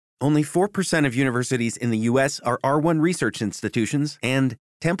Only 4% of universities in the U.S. are R1 research institutions, and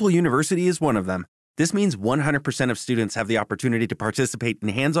Temple University is one of them. This means 100% of students have the opportunity to participate in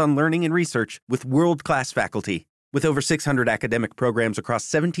hands-on learning and research with world-class faculty. With over 600 academic programs across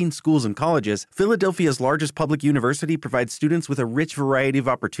 17 schools and colleges, Philadelphia's largest public university provides students with a rich variety of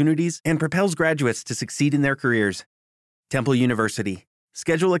opportunities and propels graduates to succeed in their careers. Temple University.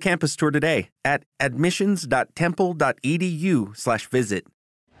 Schedule a campus tour today at admissions.temple.edu/visit.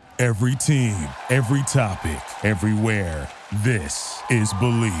 Every team, every topic, everywhere. This is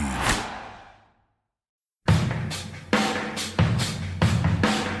Believe.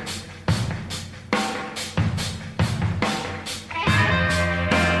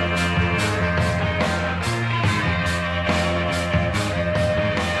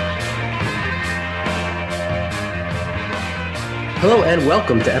 Hello and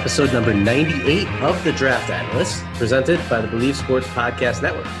welcome to episode number 98 of The Draft Analyst, presented by the Believe Sports Podcast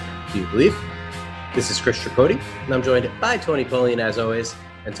Network. Do you believe? This is Chris Tripodi, and I'm joined by Tony Polian as always.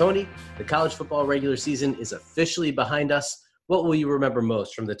 And Tony, the college football regular season is officially behind us. What will you remember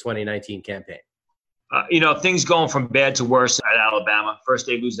most from the 2019 campaign? Things going from bad to worse at Alabama. First,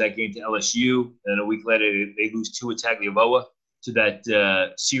 they lose that game to LSU, and a week later, they lose Tua Tagovailoa to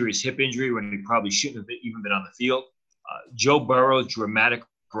that serious hip injury when he probably shouldn't have even been on the field. Joe Burrow's dramatic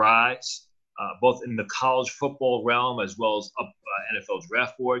rise, both in the college football realm as well as up NFL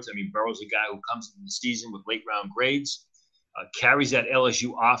draft boards. I mean, Burrow's a guy who comes into the season with late-round grades, carries that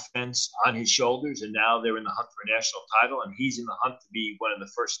LSU offense on his shoulders, and now they're in the hunt for a national title, and he's in the hunt to be one of the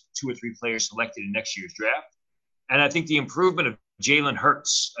first 2 or 3 players selected in next year's draft. And I think the improvement of Jalen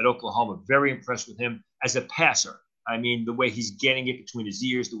Hurts at Oklahoma, very impressed with him as a passer. I mean, the way he's getting it between his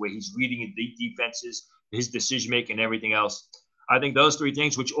ears, the way he's reading in deep defenses, his decision-making and everything else. I think those 3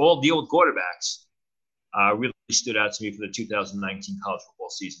 things, which all deal with quarterbacks, really stood out to me for the 2019 college football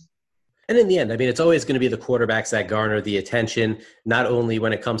season. And in the end, I mean, it's always going to be the quarterbacks that garner the attention, not only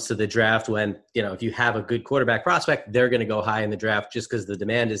when it comes to the draft, when, if you have a good quarterback prospect, they're going to go high in the draft just because the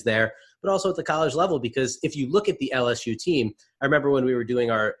demand is there, but also at the college level, because if you look at the LSU team, I remember when we were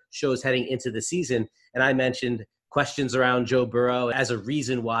doing our shows heading into the season, and I mentioned questions around Joe Burrow as a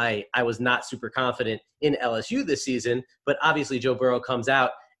reason why I was not super confident in LSU this season. But obviously Joe Burrow comes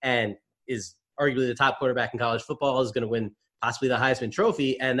out and is arguably the top quarterback in college football, is going to win possibly the Heisman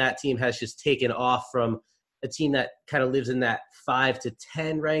Trophy. And that team has just taken off from a team that kind of lives in that 5 to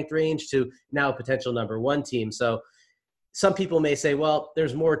 10 ranked range to now a potential number 1 team. So some people may say, well,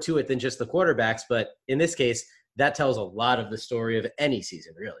 there's more to it than just the quarterbacks. But in this case, that tells a lot of the story of any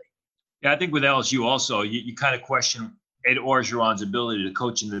season, really. Yeah, I think with LSU also, you kind of question Ed Orgeron's ability to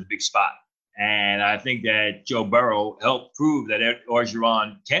coach in the big spot. And I think that Joe Burrow helped prove that Ed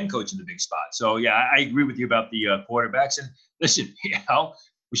Orgeron can coach in the big spot. So, yeah, I agree with you about the quarterbacks. And listen,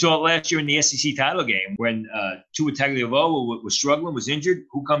 we saw it last year in the SEC title game when Tua Tagovailoa was struggling, was injured.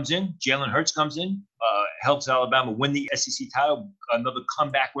 Who comes in? Jalen Hurts comes in, helps Alabama win the SEC title, another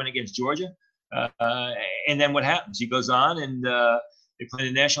comeback win against Georgia. And then what happens? He goes on and they play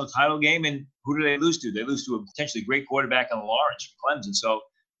the national title game, and who do they lose to? They lose to a potentially great quarterback on Lawrence from Clemson. So,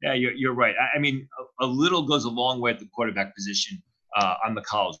 yeah, you're right. I mean, a little goes a long way at the quarterback position on the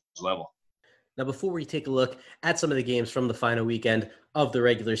college level. Now, before we take a look at some of the games from the final weekend of the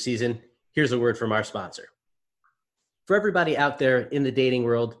regular season, here's a word from our sponsor. For everybody out there in the dating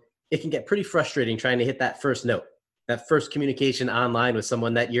world, it can get pretty frustrating trying to hit that first note, that first communication online with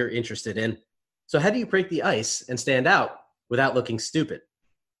someone that you're interested in. So how do you break the ice and stand out without looking stupid?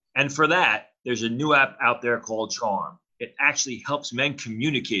 And for that, there's a new app out there called Charm. It actually helps men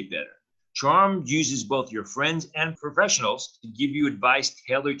communicate better. Charm uses both your friends and professionals to give you advice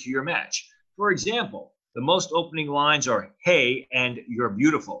tailored to your match. For example, the most opening lines are, "Hey, and you're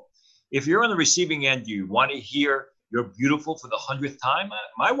beautiful." If you're on the receiving end, do you want to hear "you're beautiful" for the 100th time?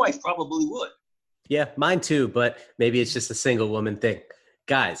 My wife probably would. Yeah, mine too, but maybe it's just a single woman thing.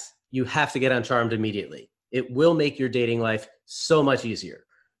 Guys, you have to get on Charmed immediately. It will make your dating life so much easier.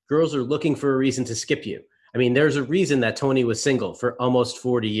 Girls are looking for a reason to skip you. I mean, there's a reason that Tony was single for almost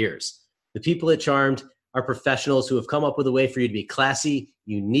 40 years. The people at Charmed are professionals who have come up with a way for you to be classy,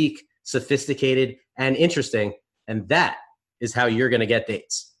 unique, sophisticated, and interesting. And that is how you're going to get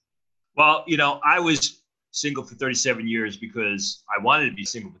dates. Well, I was single for 37 years because I wanted to be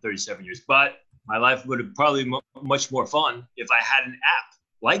single for 37 years. But my life would have probably much more fun if I had an app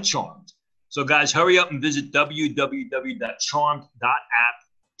like Charmed. So, guys, hurry up and visit www.charmed.app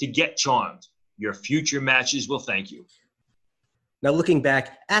to get Charmed. Your future matches will thank you. Now, looking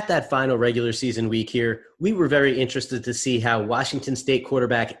back at that final regular season week here, we were very interested to see how Washington State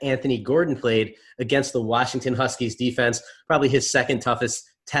quarterback Anthony Gordon played against the Washington Huskies defense, probably his second toughest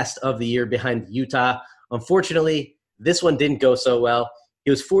test of the year behind Utah. Unfortunately, this one didn't go so well.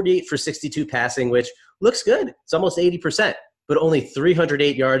 He was 48 for 62 passing, which looks good. It's almost 80%, but only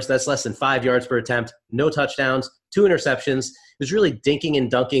 308 yards. That's less than 5 yards per attempt. No touchdowns, 2 interceptions. It was really dinking and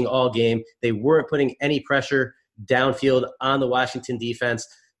dunking all game. They weren't putting any pressure downfield on the Washington defense.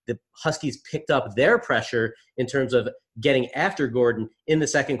 The Huskies picked up their pressure in terms of getting after Gordon in the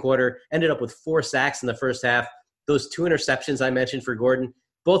second quarter, ended up with 4 sacks in the first half. Those 2 interceptions I mentioned for Gordon,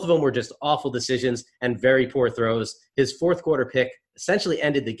 both of them were just awful decisions and very poor throws. His fourth quarter pick essentially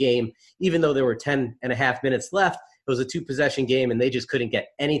ended the game, even though there were 10 and a half minutes left. It was a 2-possession game, and they just couldn't get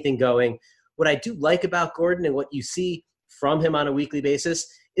anything going. What I do like about Gordon and what you see from him on a weekly basis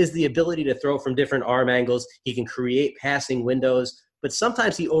is the ability to throw from different arm angles. He can create passing windows, but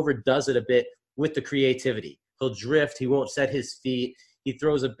sometimes he overdoes it a bit with the creativity. He'll drift. He won't set his feet. He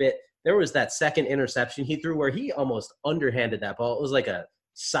throws a bit. There was that second interception he threw where he almost underhanded that ball. It was like a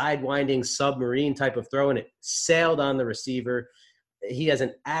sidewinding submarine type of throw, and it sailed on the receiver. He has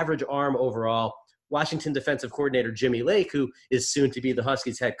an average arm overall. Washington defensive coordinator Jimmy Lake, who is soon to be the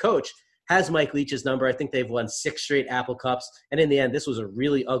Huskies head coach, has Mike Leach's number. I think they've won 6 straight Apple Cups, and in the end, this was a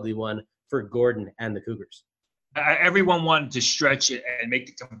really ugly one for Gordon and the Cougars. Everyone wanted to stretch it and make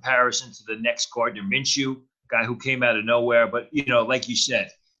the comparison to the next Gardner Minshew, guy who came out of nowhere. But, like you said,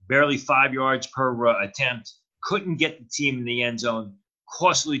 barely 5 yards per attempt, couldn't get the team in the end zone,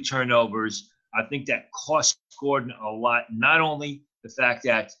 costly turnovers. I think that cost Gordon a lot, not only the fact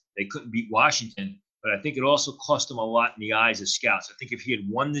that they couldn't beat Washington, but I think it also cost them a lot in the eyes of scouts. I think if he had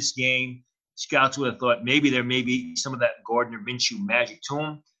won this game, scouts would have thought maybe there may be some of that Gardner Minshew magic to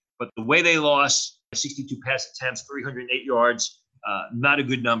him. But the way they lost, 62 pass attempts, 308 yards, not a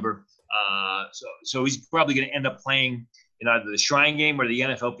good number. So he's probably going to end up playing in either the Shrine game or the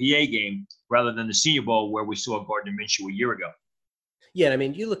NFLPA game rather than the Senior Bowl where we saw Gardner Minshew a year ago. Yeah, I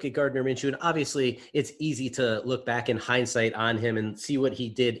mean, you look at Gardner Minshew, and obviously it's easy to look back in hindsight on him and see what he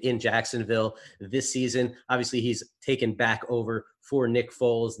did in Jacksonville this season. Obviously, he's taken back over for Nick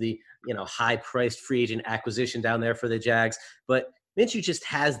Foles, the high-priced free agent acquisition down there for the Jags. But Minshew just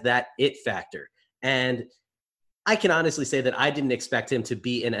has that it factor. And I can honestly say that I didn't expect him to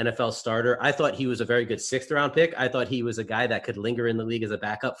be an NFL starter. I thought he was a very good 6th-round pick. I thought he was a guy that could linger in the league as a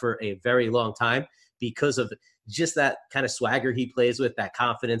backup for a very long time because of just that kind of swagger he plays with, that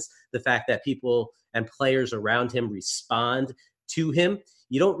confidence, the fact that people and players around him respond to him.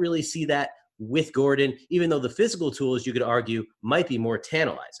 You don't really see that with Gordon, even though the physical tools, you could argue, might be more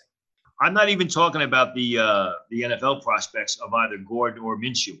tantalizing. I'm not even talking about the NFL prospects of either Gordon or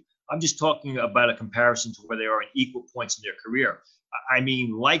Minshew. I'm just talking about a comparison to where they are at equal points in their career. I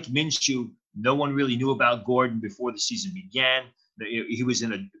mean, like Minshew, no one really knew about Gordon before the season began. He was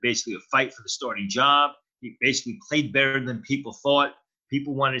in basically a fight for the starting job. He basically played better than people thought.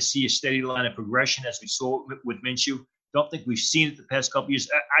 People wanted to see a steady line of progression, as we saw with Minshew. Don't think we've seen it the past couple of years.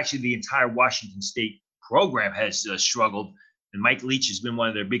 Actually, the entire Washington State program has struggled, and Mike Leach has been one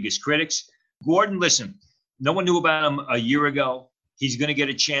of their biggest critics. Gordon, listen, no one knew about him a year ago. He's going to get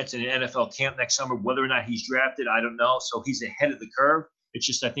a chance in an NFL camp next summer. Whether or not he's drafted, I don't know. So he's ahead of the curve. It's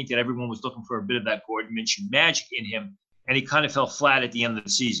just I think that everyone was looking for a bit of that Gordon Minshew magic in him, and he kind of fell flat at the end of the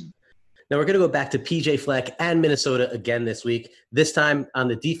season. Now we're going to go back to PJ Fleck and Minnesota again this week, this time on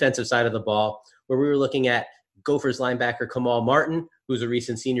the defensive side of the ball, where we were looking at Gophers linebacker Kamal Martin, who's a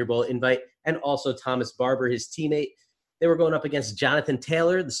recent Senior Bowl invite, and also Thomas Barber, his teammate. They were going up against Jonathan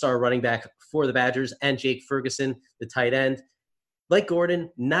Taylor, the star running back for the Badgers, and Jake Ferguson, the tight end. Like Gordon,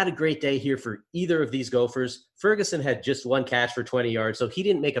 not a great day here for either of these Gophers. Ferguson had just 1 catch for 20 yards, so he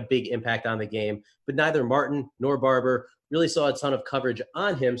didn't make a big impact on the game, but neither Martin nor Barber really saw a ton of coverage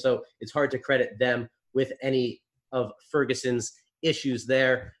on him, so it's hard to credit them with any of Ferguson's issues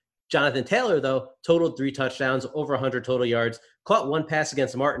there. Jonathan Taylor, though, totaled 3 touchdowns, over 100 total yards, caught 1 pass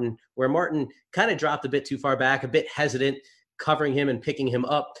against Martin, where Martin kind of dropped a bit too far back, a bit hesitant, covering him and picking him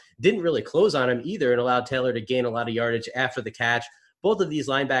up. Didn't really close on him either and allowed Taylor to gain a lot of yardage after the catch. Both of these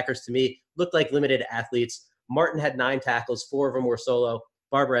linebackers, to me, looked like limited athletes. Martin had 9 tackles, 4 of them were solo.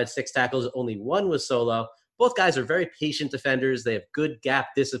 Barber had 6 tackles, only 1 was solo. Both guys are very patient defenders. They have good gap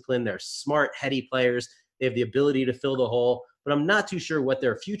discipline. They're smart, heady players. They have the ability to fill the hole. But I'm not too sure what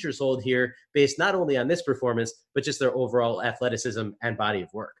their futures hold here based not only on this performance, but just their overall athleticism and body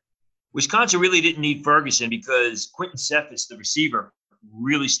of work. Wisconsin really didn't need Ferguson because Quinton Cephas, the receiver,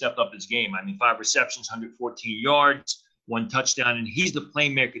 really stepped up his game. I mean, 5 receptions, 114 yards, 1 touchdown, and he's the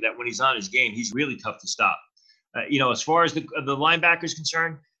playmaker that when he's on his game, he's really tough to stop. As far as the linebacker is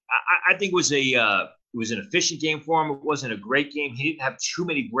concerned, I think it was an efficient game for him. It wasn't a great game. He didn't have too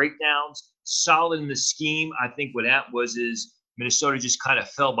many breakdowns. Solid in the scheme. I think what that was is Minnesota just kind of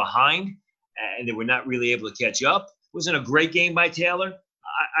fell behind, and they were not really able to catch up. It wasn't a great game by Taylor.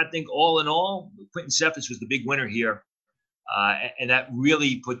 I think all in all, Quinton Cephas was the big winner here. And that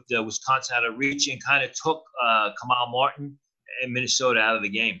really put Wisconsin out of reach and kind of took Kamal Martin and Minnesota out of the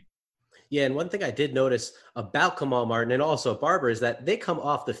game. Yeah, and one thing I did notice about Kamal Martin and also Barber is that they come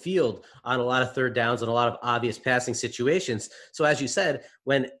off the field on a lot of third downs and a lot of obvious passing situations. So as you said,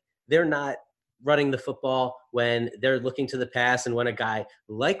 when they're not running the football, when they're looking to the pass, and when a guy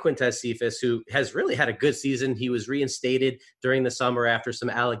like Quintez Cephas, who has really had a good season, he was reinstated during the summer after some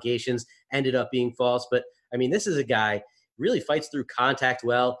allegations ended up being false. But, I mean, this is a guy really fights through contact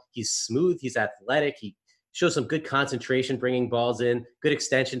well. He's smooth. He's athletic. He shows some good concentration, bringing balls in, good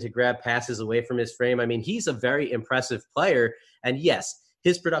extension to grab passes away from his frame. I mean, he's a very impressive player. And yes,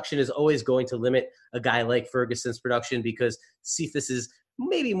 his production is always going to limit a guy like Ferguson's production because Cephas is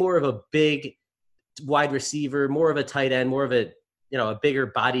maybe more of a big wide receiver, more of a tight end, more of a bigger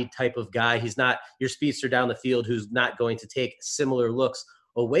body type of guy. He's not your speedster down the field who's not going to take similar looks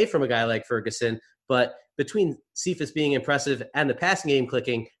away from a guy like Ferguson. But between Cephas being impressive and the passing game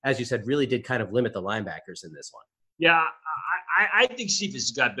clicking, as you said, really did kind of limit the linebackers in this one. Yeah, I think Cephas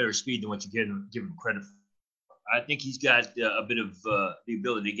has got better speed than what you give him credit for. I think he's got a bit of the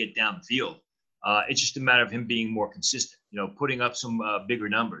ability to get down the field. It's just a matter of him being more consistent, putting up some bigger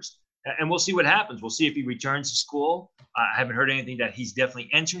numbers. And we'll see what happens. We'll see if he returns to school. I haven't heard anything that he's definitely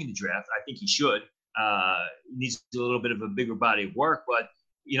entering the draft. I think he should. He needs a little bit of a bigger body of work, but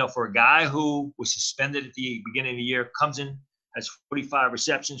for a guy who was suspended at the beginning of the year, comes in, has 45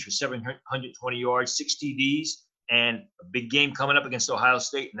 receptions for 720 yards, 6 TDs, and a big game coming up against Ohio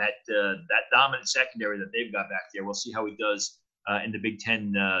State and that dominant secondary that they've got back there. We'll see how he does in the Big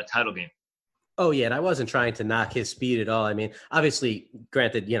Ten title game. Oh, yeah, and I wasn't trying to knock his speed at all. I mean, obviously,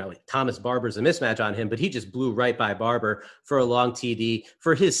 granted, Thomas Barber's a mismatch on him, but he just blew right by Barber for a long TD.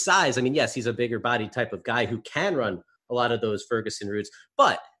 For his size, I mean, yes, he's a bigger body type of guy who can run a lot of those Ferguson routes,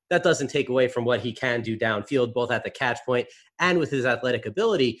 but that doesn't take away from what he can do downfield, both at the catch point and with his athletic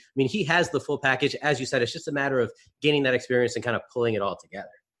ability. I mean, he has the full package. As you said, it's just a matter of gaining that experience and kind of pulling it all together.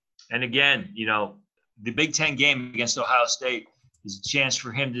 And again, the Big Ten game against Ohio State is a chance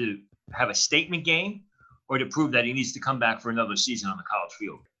for him to have a statement game or to prove that he needs to come back for another season on the college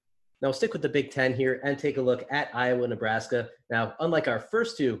field. Now we'll stick with the Big Ten here and take a look at Iowa, Nebraska. Now, unlike our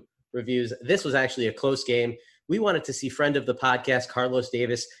first two reviews, this was actually a close game. We wanted to see friend of the podcast, Carlos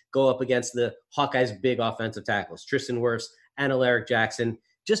Davis, go up against the Hawkeyes' big offensive tackles, Tristan Wirfs and Alaric Jackson.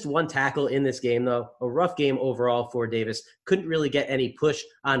 Just one tackle in this game, though. A rough game overall for Davis. Couldn't really get any push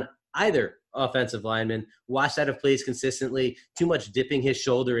on either offensive lineman. Washed out of plays consistently. Too much dipping his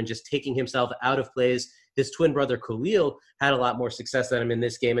shoulder and just taking himself out of plays. His twin brother, Khalil, had a lot more success than him in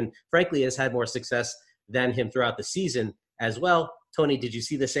this game and, frankly, has had more success than him throughout the season as well. Tony, did you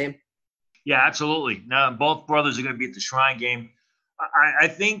see the same? Yeah, absolutely. Now, both brothers are going to be at the Shrine game. I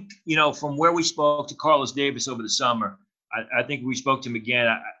think, from where we spoke to Carlos Davis over the summer, I think we spoke to him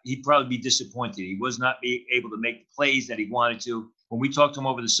again. He'd probably be disappointed. He was not able to make the plays that he wanted to. When we talked to him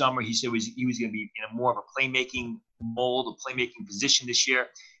over the summer, he said he was going to be in more of a playmaking mold, a playmaking position this year.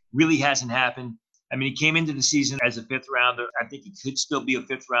 Really hasn't happened. I mean, he came into the season as a fifth rounder. I think he could still be a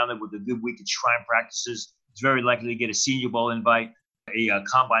fifth rounder with a good week at Shrine practices. He's very likely to get a Senior Bowl invite. A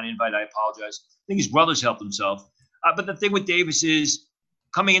combine invite, I apologize. I think his brother's helped himself. But the thing with Davis is,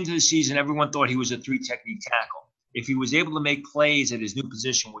 coming into the season, everyone thought he was a 3-technique tackle. If he was able to make plays at his new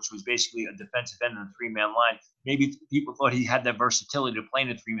position, which was basically a defensive end in a 3-man line, maybe people thought he had that versatility to play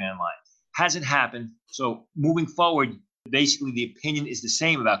in a 3-man line. Hasn't happened. So moving forward, basically the opinion is the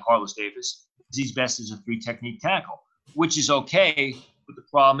same about Carlos Davis. He's best as a 3-technique tackle, which is okay. But the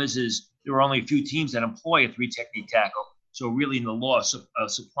problem is there are only a few teams that employ a 3-technique tackle. So really in the law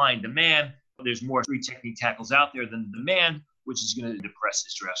of supply and demand, there's more 3-technique tackles out there than demand, which is going to depress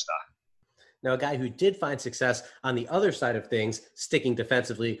his draft stock. Now, a guy who did find success on the other side of things, sticking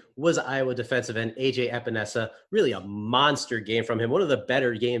defensively, was Iowa defensive end A.J. Epinesa. Really a monster game from him. One of the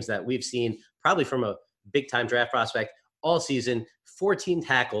better games that we've seen, probably from a big-time draft prospect all season. 14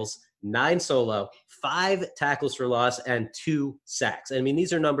 tackles, 9 solo, 5 tackles for loss, and 2 sacks. I mean,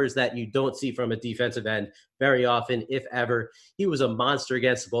 these are numbers that you don't see from a defensive end very often, if ever. He was a monster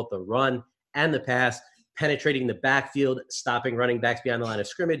against both the run and the pass, penetrating the backfield, stopping running backs beyond the line of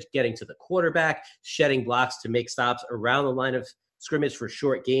scrimmage, getting to the quarterback, shedding blocks to make stops around the line of scrimmage for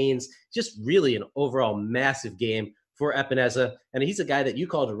short gains. Just really an overall massive game for Epinesa. And he's a guy that you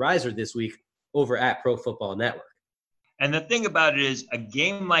called a riser this week over at Pro Football Network. And the thing about it is, a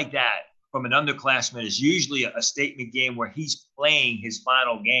game like that from an underclassman is usually a statement game where he's playing his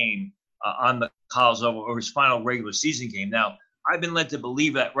final game on the college level or his final regular season game. Now, I've been led to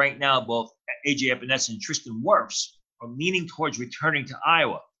believe that right now both A.J. Epinesa and Tristan Wirfs are leaning towards returning to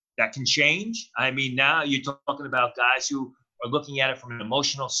Iowa. That can change. I mean, now you're talking about guys who are looking at it from an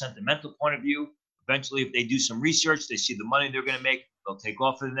emotional, sentimental point of view. Eventually, if they do some research, they see the money they're going to make, they'll take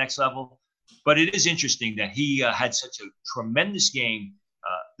off to the next level. But it is interesting that he had such a tremendous game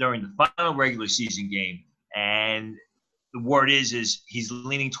during the final regular season game. And the word is he's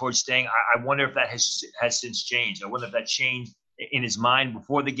leaning towards staying. I wonder if that has since changed. I wonder if that changed in his mind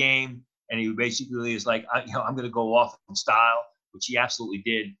before the game. And he basically is like, I'm going to go off in style, which he absolutely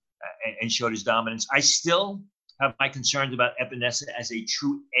did and showed his dominance. I still have my concerns about Epinesa as a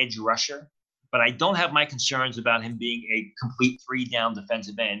true edge rusher, but I don't have my concerns about him being a complete 3-down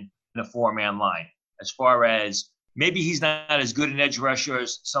defensive end in a 4-man line. As far as maybe he's not as good an edge rusher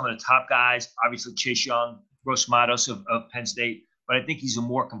as some of the top guys, obviously Chase Young, Gross Matos of Penn State, but I think he's a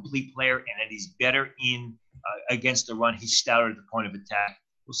more complete player and that he's better in against the run. He's stouter at the point of attack.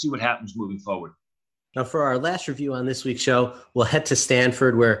 We'll see what happens moving forward. Now, for our last review on this week's show, we'll head to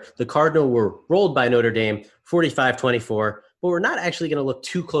Stanford, where the Cardinals were rolled by Notre Dame 45-24. But we're not actually going to look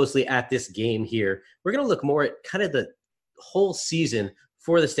too closely at this game here. We're going to look more at kind of the whole season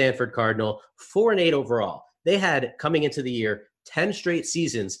for the Stanford Cardinal, 4-8 overall. They had, coming into the year, 10 straight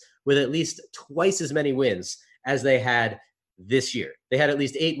seasons with at least twice as many wins as they had this year. They had at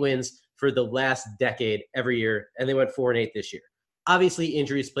least 8 wins for the last decade every year, and they went 4-8 this year. Obviously,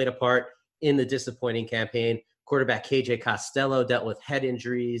 injuries played a part in the disappointing campaign. Quarterback KJ Costello dealt with head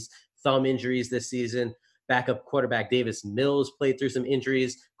injuries, thumb injuries this season. Backup quarterback Davis Mills played through some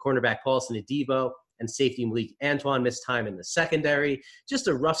injuries. Cornerback Paulson Adebo and safety Malik Antoine missed time in the secondary. Just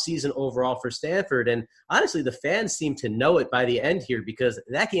a rough season overall for Stanford. And honestly, the fans seem to know it by the end here because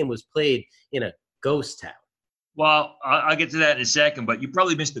that game was played in a ghost town. Well, I'll get to that in a second, but you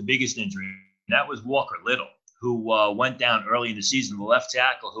probably missed the biggest injury. That was Walker Little, who went down early in the season, the left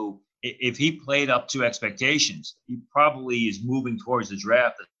tackle, who, if he played up to expectations, he probably is moving towards the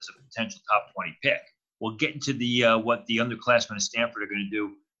draft as a potential top 20 pick. We'll get into the what the underclassmen of Stanford are going to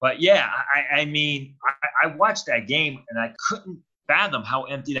do. But, yeah, I mean, I watched that game, and I couldn't fathom how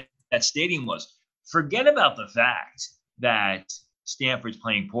empty that stadium was. Forget about the fact that Stanford's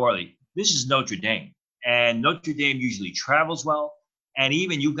playing poorly. This is Notre Dame, and Notre Dame usually travels well, and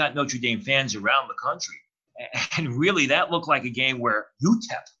even you've got Notre Dame fans around the country. And really, that looked like a game where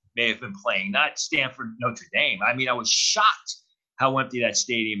UTEP may have been playing, not Stanford, Notre Dame. I mean, I was shocked how empty that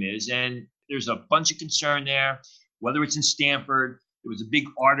stadium is. And there's a bunch of concern there, whether it's in Stanford. There was a big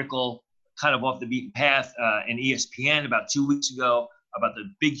article kind of off the beaten path in ESPN about 2 weeks ago about the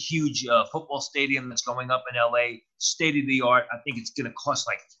big, huge football stadium that's going up in LA, state of the art. I think it's going to cost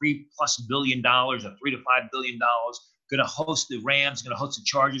like $3+ billion or $3 to $5 billion. Going to host the Rams, going to host the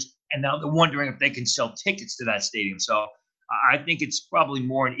Chargers. And now they're wondering if they can sell tickets to that stadium. So I think it's probably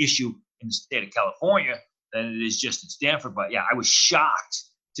more an issue in the state of California than it is just at Stanford. But, yeah, I was shocked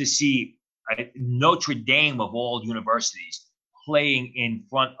to see Notre Dame, of all universities, playing in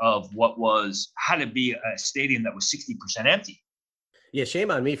front of what had to be a stadium that was 60% empty. Yeah,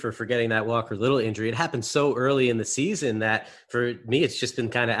 shame on me for forgetting that Walker Little injury. It happened so early in the season that for me, it's just been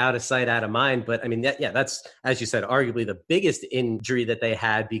kind of out of sight, out of mind. But I mean, that's, as you said, arguably the biggest injury that they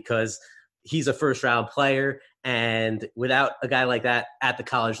had because he's a first-round player. And without a guy like that at the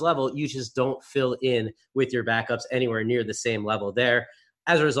college level, you just don't fill in with your backups anywhere near the same level there.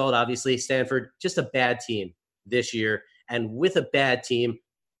 As a result, obviously, Stanford, just a bad team this year. And with a bad team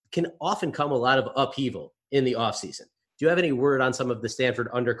can often come a lot of upheaval in the offseason. Do you have any word on some of the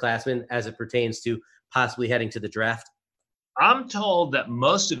Stanford underclassmen as it pertains to possibly heading to the draft? I'm told that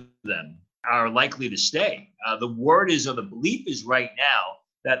most of them are likely to stay. The word is, or the belief is right now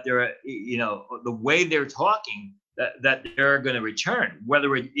that they're, the way they're talking, that they're going to return,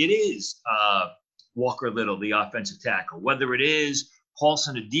 whether it is Walker Little, the offensive tackle, whether it is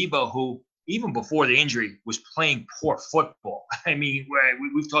Paulson Adebo, who even before the injury was playing poor football. I mean,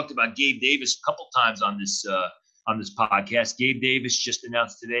 we've talked about Gabe Davis a couple times on this podcast. Gabe Davis just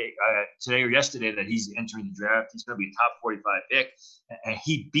announced today or yesterday that he's entering the draft. He's going to be a top 45 pick, and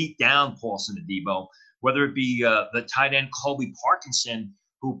he beat down Paulson Adebo. Whether it be the tight end Colby Parkinson,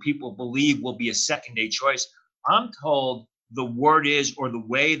 who people believe will be a second-day choice, I'm told the word is, or the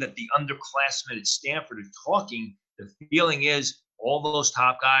way that the underclassmen at Stanford are talking, the feeling is all those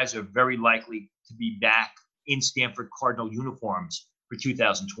top guys are very likely to be back in Stanford Cardinal uniforms for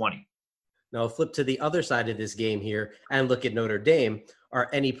 2020. Now, flip to the other side of this game here and look at Notre Dame. Are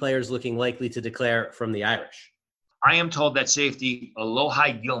any players looking likely to declare from the Irish? I am told that safety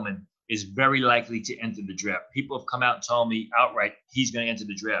Alohi Gilman is very likely to enter the draft. People have come out and told me outright he's going to enter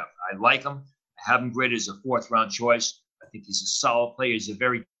the draft. I like him. I have him graded as a 4th-round choice. think he's a solid player. He's a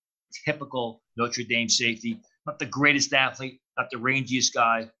very typical Notre Dame safety. Not the greatest athlete, not the rangiest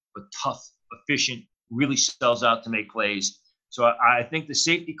guy, but tough, efficient, really sells out to make plays. So I think the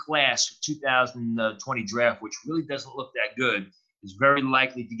safety class 2020 draft, which really doesn't look that good, is very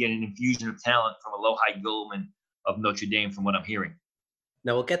likely to get an infusion of talent from Alohi Gilman of Notre Dame, from what I'm hearing.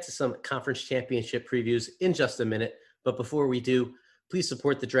 Now we'll get to some conference championship previews in just a minute. But before we do, please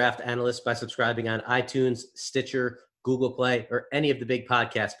support the Draft Analyst by subscribing on iTunes, Stitcher, Google Play, or any of the big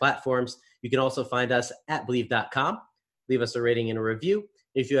podcast platforms. You can also find us at Believe.com. Leave us a rating and a review.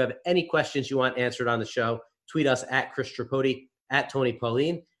 If you have any questions you want answered on the show, tweet us at Chris Tripodi, at Tony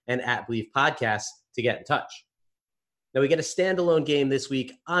Pauline, and at Believe Podcast to get in touch. Now we get a standalone game this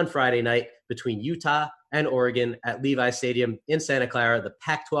week on Friday night between Utah and Oregon at Levi Stadium in Santa Clara, the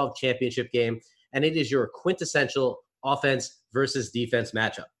Pac-12 championship game, and it is your quintessential offense versus defense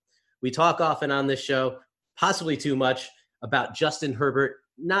matchup. We talk often on this show, possibly too much, about Justin Herbert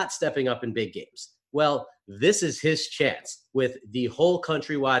not stepping up in big games. Well, this is his chance. With the whole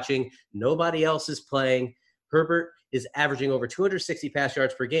country watching, nobody else is playing. Herbert is averaging over 260 pass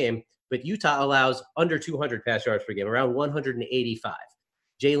yards per game, but Utah allows under 200 pass yards per game, around 185.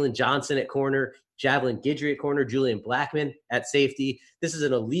 Jalen Johnson at corner, Javelin Guidry at corner, Julian Blackman at safety. This is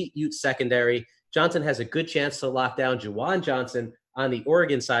an elite Ute secondary. Johnson has a good chance to lock down Juwan Johnson on the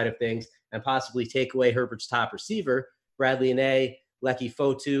Oregon side of things and possibly take away Herbert's top receiver. Bradley Anae, Lecky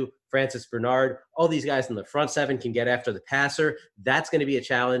Fotu, Francis Bernard, all these guys in the front seven can get after the passer. That's going to be a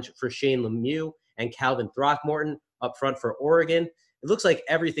challenge for Shane Lemieux and Calvin Throckmorton up front for Oregon. It looks like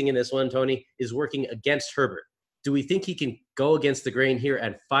everything in this one, Tony, is working against Herbert. Do we think he can go against the grain here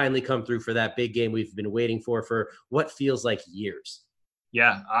and finally come through for that big game we've been waiting for what feels like years?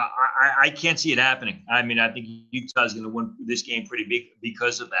 Yeah, I can't see it happening. I mean, I think Utah is going to win this game pretty big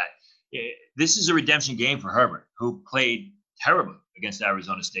because of that. This is a redemption game for Herbert, who played terribly against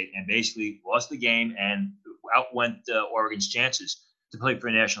Arizona State and basically lost the game and outwent Oregon's chances to play for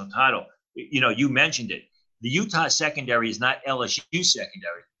a national title. You know, you mentioned it. The Utah secondary is not LSU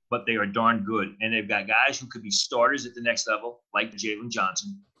secondary, but they are darn good. And they've got guys who could be starters at the next level, like Jalen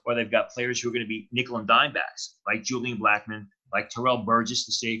Johnson, or they've got players who are going to be nickel and dime backs, like Julian Blackman, like Terrell Burgess,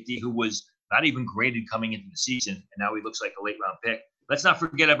 the safety, who was not even graded coming into the season, and now he looks like a late-round pick. Let's not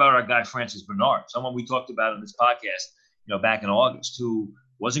forget about our guy Francis Bernard, someone we talked about in this podcast, back in August, who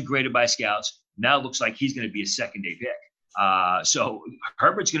wasn't graded by scouts. Now looks like he's going to be a second-day pick. So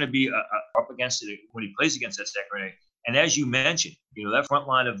Herbert's going to be up against it when he plays against that secondary. And as you mentioned, that front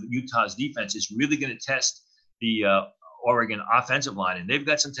line of Utah's defense is really going to test the Oregon offensive line, and they've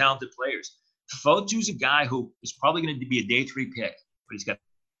got some talented players. Fotu's a guy who is probably going to be a day 3 pick, but he's got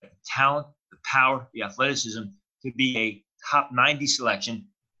the talent, the power, the athleticism to be a top 90 selection,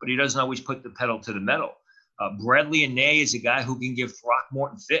 but he doesn't always put the pedal to the metal. Bradley Anae is a guy who can give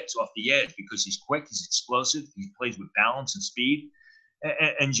Throckmorton fits off the edge because he's quick, he's explosive, he plays with balance and speed.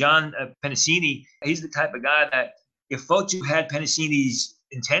 And John Pennicini, he's the type of guy that if Fotu had Pennicini's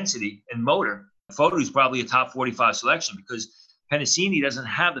intensity and motor, Fotu's probably a top 45 selection because Pennicini doesn't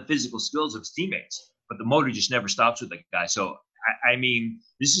have the physical skills of his teammates, but the motor just never stops with that guy. So, I mean,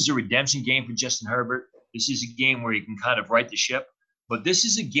 this is a redemption game for Justin Herbert. This is a game where he can kind of right the ship. But this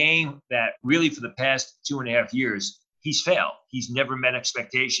is a game that really for the past 2.5 years, he's failed. He's never met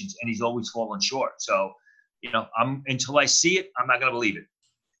expectations, and he's always fallen short. So, until I see it, I'm not going to believe it.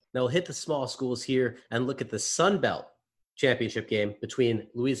 Now we'll hit the small schools here and look at the Sun Belt championship game between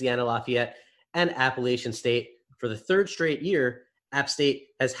Louisiana Lafayette and Appalachian State. For the third straight year, App State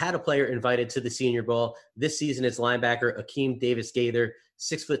has had a player invited to the Senior Bowl. This season, it's linebacker Akeem Davis-Gaither,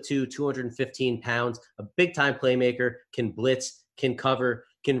 6'2", 215 pounds, a big-time playmaker, can blitz, can cover,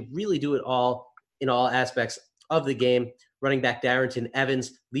 can really do it all in all aspects of the game. Running back Darrington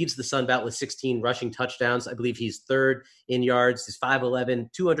Evans leads the Sun Belt with 16 rushing touchdowns. I believe he's third in yards. He's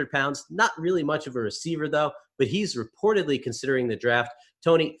 5'11", 200 pounds. Not really much of a receiver, though, but he's reportedly considering the draft.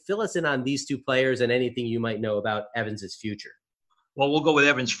 Tony, fill us in on these two players and anything you might know about Evans' future. Well, we'll go with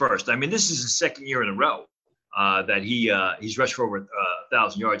Evans first. I mean, this is his second year in a row that he's rushed for over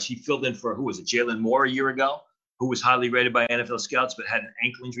 1,000 yards. He filled in for, Jalen Moore a year ago, who was highly rated by NFL scouts but had an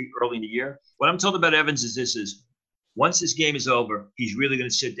ankle injury early in the year. What I'm told about Evans is once this game is over, he's really going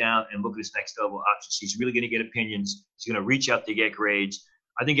to sit down and look at his next level options. He's really going to get opinions. He's going to reach out to get grades.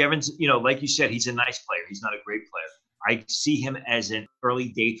 I think Evans, like you said, he's a nice player. He's not a great player. I see him as an early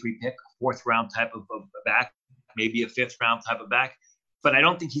day 3 pick, a 4th round type of back, maybe a 5th round type of back. But I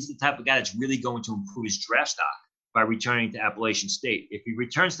don't think he's the type of guy that's really going to improve his draft stock by returning to Appalachian State. If he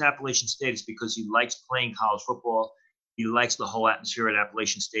returns to Appalachian State, it's because he likes playing college football. He likes the whole atmosphere at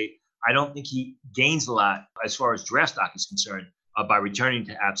Appalachian State. I don't think he gains a lot as far as draft stock is concerned by returning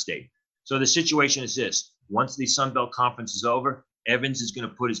to App State. So the situation is this. Once the Sun Belt Conference is over, Evans is going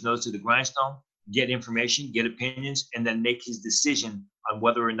to put his nose to the grindstone, get information, get opinions, and then make his decision on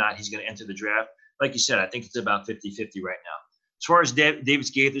whether or not he's going to enter the draft. Like you said, I think it's about 50-50 right now. As far as Davis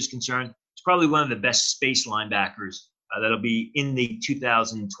Gaither is concerned, he's probably one of the best space linebackers that'll be in the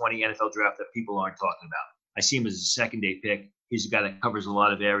 2020 NFL draft that people aren't talking about. I see him as a second-day pick. He's a guy that covers a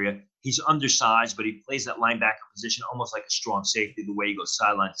lot of area. He's undersized, but he plays that linebacker position almost like a strong safety, the way he goes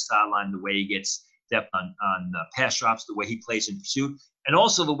sideline to sideline, the way he gets depth on pass drops, the way he plays in pursuit, and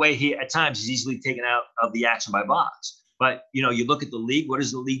also the way he, at times, is easily taken out of the action by box. But, you look at the league. What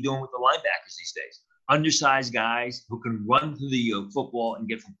is the league doing with the linebackers these days? Undersized guys who can run through the football and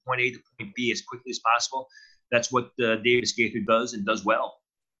get from point A to point B as quickly as possible. That's what Davis Gaither does and does well.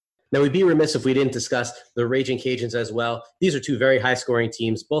 Now, we'd be remiss if we didn't discuss the Raging Cajuns as well. These are two very high-scoring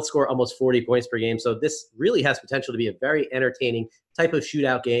teams. Both score almost 40 points per game, so this really has potential to be a very entertaining type of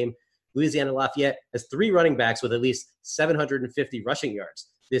shootout game. Louisiana Lafayette has 3 running backs with at least 750 rushing yards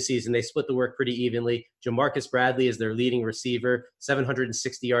this season. They split the work pretty evenly. Jamarcus Bradley is their leading receiver,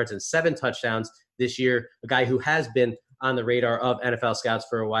 760 yards and 7 touchdowns this year, a guy who has been on the radar of NFL scouts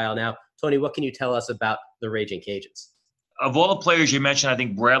for a while now. Tony, what can you tell us about the Raging Cajuns? Of all the players you mentioned, I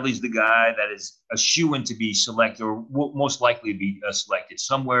think Bradley's the guy that is a shoo-in to be selected, or most likely to be selected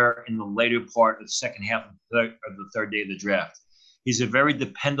somewhere in the later part of the second half of the third day of the draft. He's a very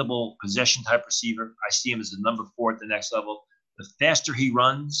dependable possession-type receiver. I see him as the number 4 at the next level. The faster he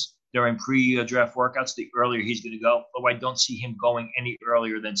runs during pre-draft workouts, the earlier he's going to go, though I don't see him going any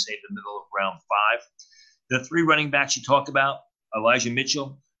earlier than, say, the middle of round 5. The 3 running backs you talk about, Elijah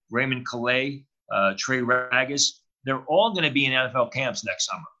Mitchell, Raymond Calais, Trey Ragas, they're all going to be in NFL camps next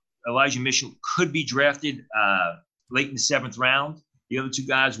summer. Elijah Mitchell could be drafted late in the 7th round. The other 2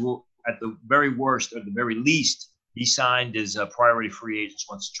 guys will, at the very worst, or the very least, be signed as priority free agents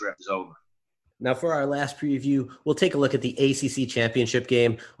once the draft is over. Now, for our last preview, we'll take a look at the ACC championship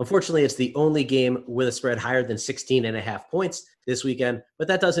game. Unfortunately, it's the only game with a spread higher than 16.5 points this weekend, but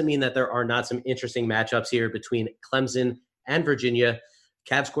that doesn't mean that there are not some interesting matchups here between Clemson and Virginia.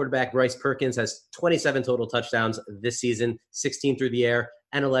 Cavs quarterback Bryce Perkins has 27 total touchdowns this season, 16 through the air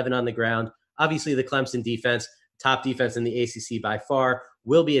and 11 on the ground. Obviously, the Clemson defense, top defense in the ACC by far,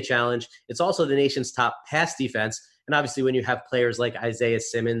 will be a challenge. It's also the nation's top pass defense. And obviously, when you have players like Isaiah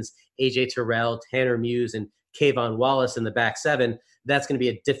Simmons, A.J. Terrell, Tanner Muse, and Kayvon Wallace in the back 7, that's going to be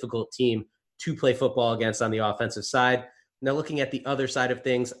a difficult team to play football against on the offensive side. Now, looking at the other side of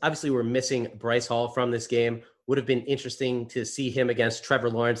things, obviously we're missing Bryce Hall from this game. Would have been interesting to see him against Trevor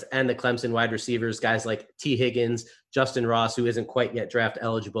Lawrence and the Clemson wide receivers, guys like T. Higgins, Justin Ross, who isn't quite yet draft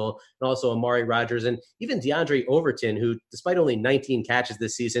eligible, and also Amari Rodgers, and even DeAndre Overton, who, despite only 19 catches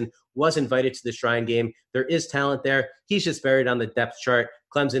this season, was invited to the Shrine Game. There is talent there. He's just buried on the depth chart.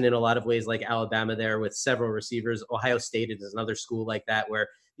 Clemson, in a lot of ways, like Alabama there with several receivers. Ohio State is another school like that where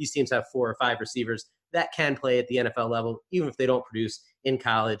these teams have 4 or 5 receivers that can play at the NFL level, even if they don't produce in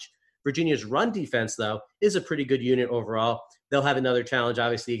college. Virginia's run defense, though, is a pretty good unit overall. They'll have another challenge,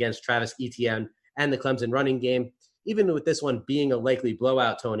 obviously, against Travis Etienne and the Clemson running game. Even with this one being a likely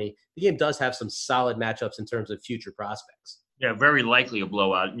blowout, Tony, the game does have some solid matchups in terms of future prospects. Yeah, very likely a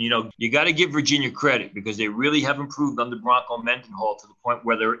blowout. You got to give Virginia credit because they really have improved under Bronco Mendenhall to the point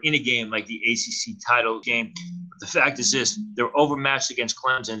where they're in a game like the ACC title game. But the fact is this, they're overmatched against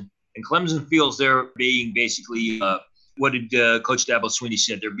Clemson, and Clemson feels they're being basically what did Coach Dabo Swinney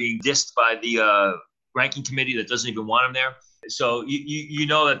said? They're being dissed by the ranking committee that doesn't even want them there. So you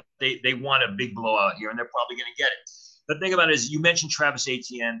know that they want a big blowout here, and they're probably going to get it. The thing about it is you mentioned Travis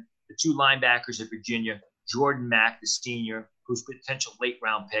Etienne, the 2 linebackers at Virginia, Jordan Mack, the senior, who's a potential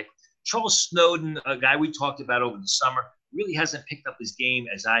late-round pick. Charles Snowden, a guy we talked about over the summer, really hasn't picked up his game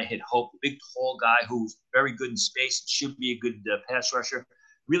as I had hoped. A big, tall guy who's very good in space and should be a good pass rusher.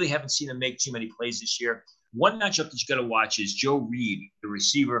 Really haven't seen him make too many plays this year. One matchup that you got to watch is Joe Reed, the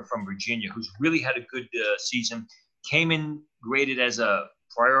receiver from Virginia, who's really had a good season. Came in graded as an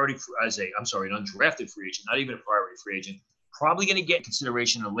undrafted free agent, not even a priority free agent. Probably going to get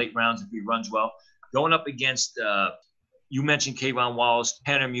consideration in the late rounds if he runs well. Going up against, you mentioned Kayvon Wallace,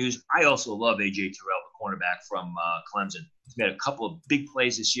 Tanner Muse. I also love A.J. Terrell, the cornerback from Clemson. He's made a couple of big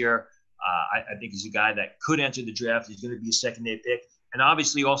plays this year. I think he's a guy that could enter the draft. He's going to be a second-day pick. And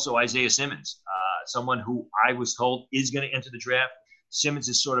obviously also Isaiah Simmons, someone who I was told is going to enter the draft. Simmons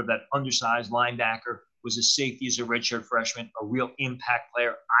is sort of that undersized linebacker, was a safety as a redshirt freshman, a real impact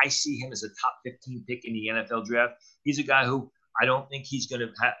player. I see him as a top 15 pick in the NFL draft. He's a guy who I don't think he's going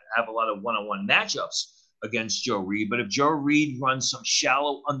to have a lot of one-on-one matchups, against Joe Reed. But if Joe Reed runs some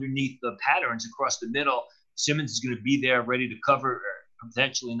shallow underneath the patterns across the middle, Simmons is going to be there ready to cover or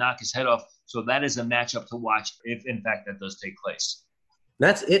potentially knock his head off. So that is a matchup to watch if, in fact, that does take place.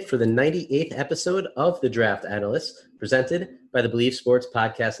 That's it for the 98th episode of The Draft Analyst, presented by the Believe Sports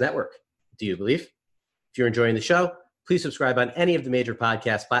Podcast Network. Do you believe? If you're enjoying the show, please subscribe on any of the major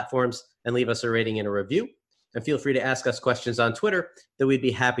podcast platforms and leave us a rating and a review. And feel free to ask us questions on Twitter that we'd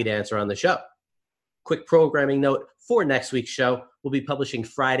be happy to answer on the show. Quick programming note for next week's show. We'll be publishing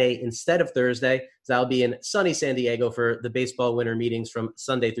Friday instead of Thursday. So I'll be in sunny San Diego for the baseball winter meetings from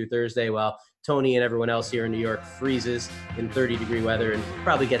Sunday through Thursday, while Tony and everyone else here in New York freezes in 30-degree weather and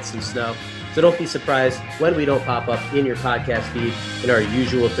probably gets some snow. So don't be surprised when we don't pop up in your podcast feed in our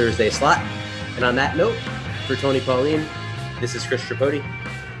usual Thursday slot. And on that note, for Tony Pauline, this is Chris Tripodi.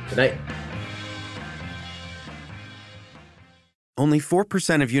 Good night. Only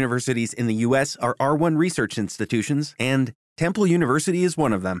 4% of universities in the U.S. are R1 research institutions, and Temple University is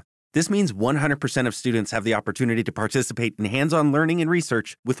one of them. This means 100% of students have the opportunity to participate in hands-on learning and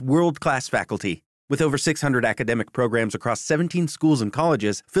research with world-class faculty. With over 600 academic programs across 17 schools and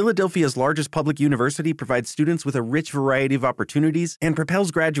colleges, Philadelphia's largest public university provides students with a rich variety of opportunities and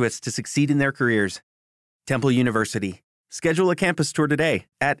propels graduates to succeed in their careers. Temple University. Schedule a campus tour today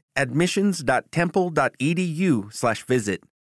at admissions.temple.edu/visit.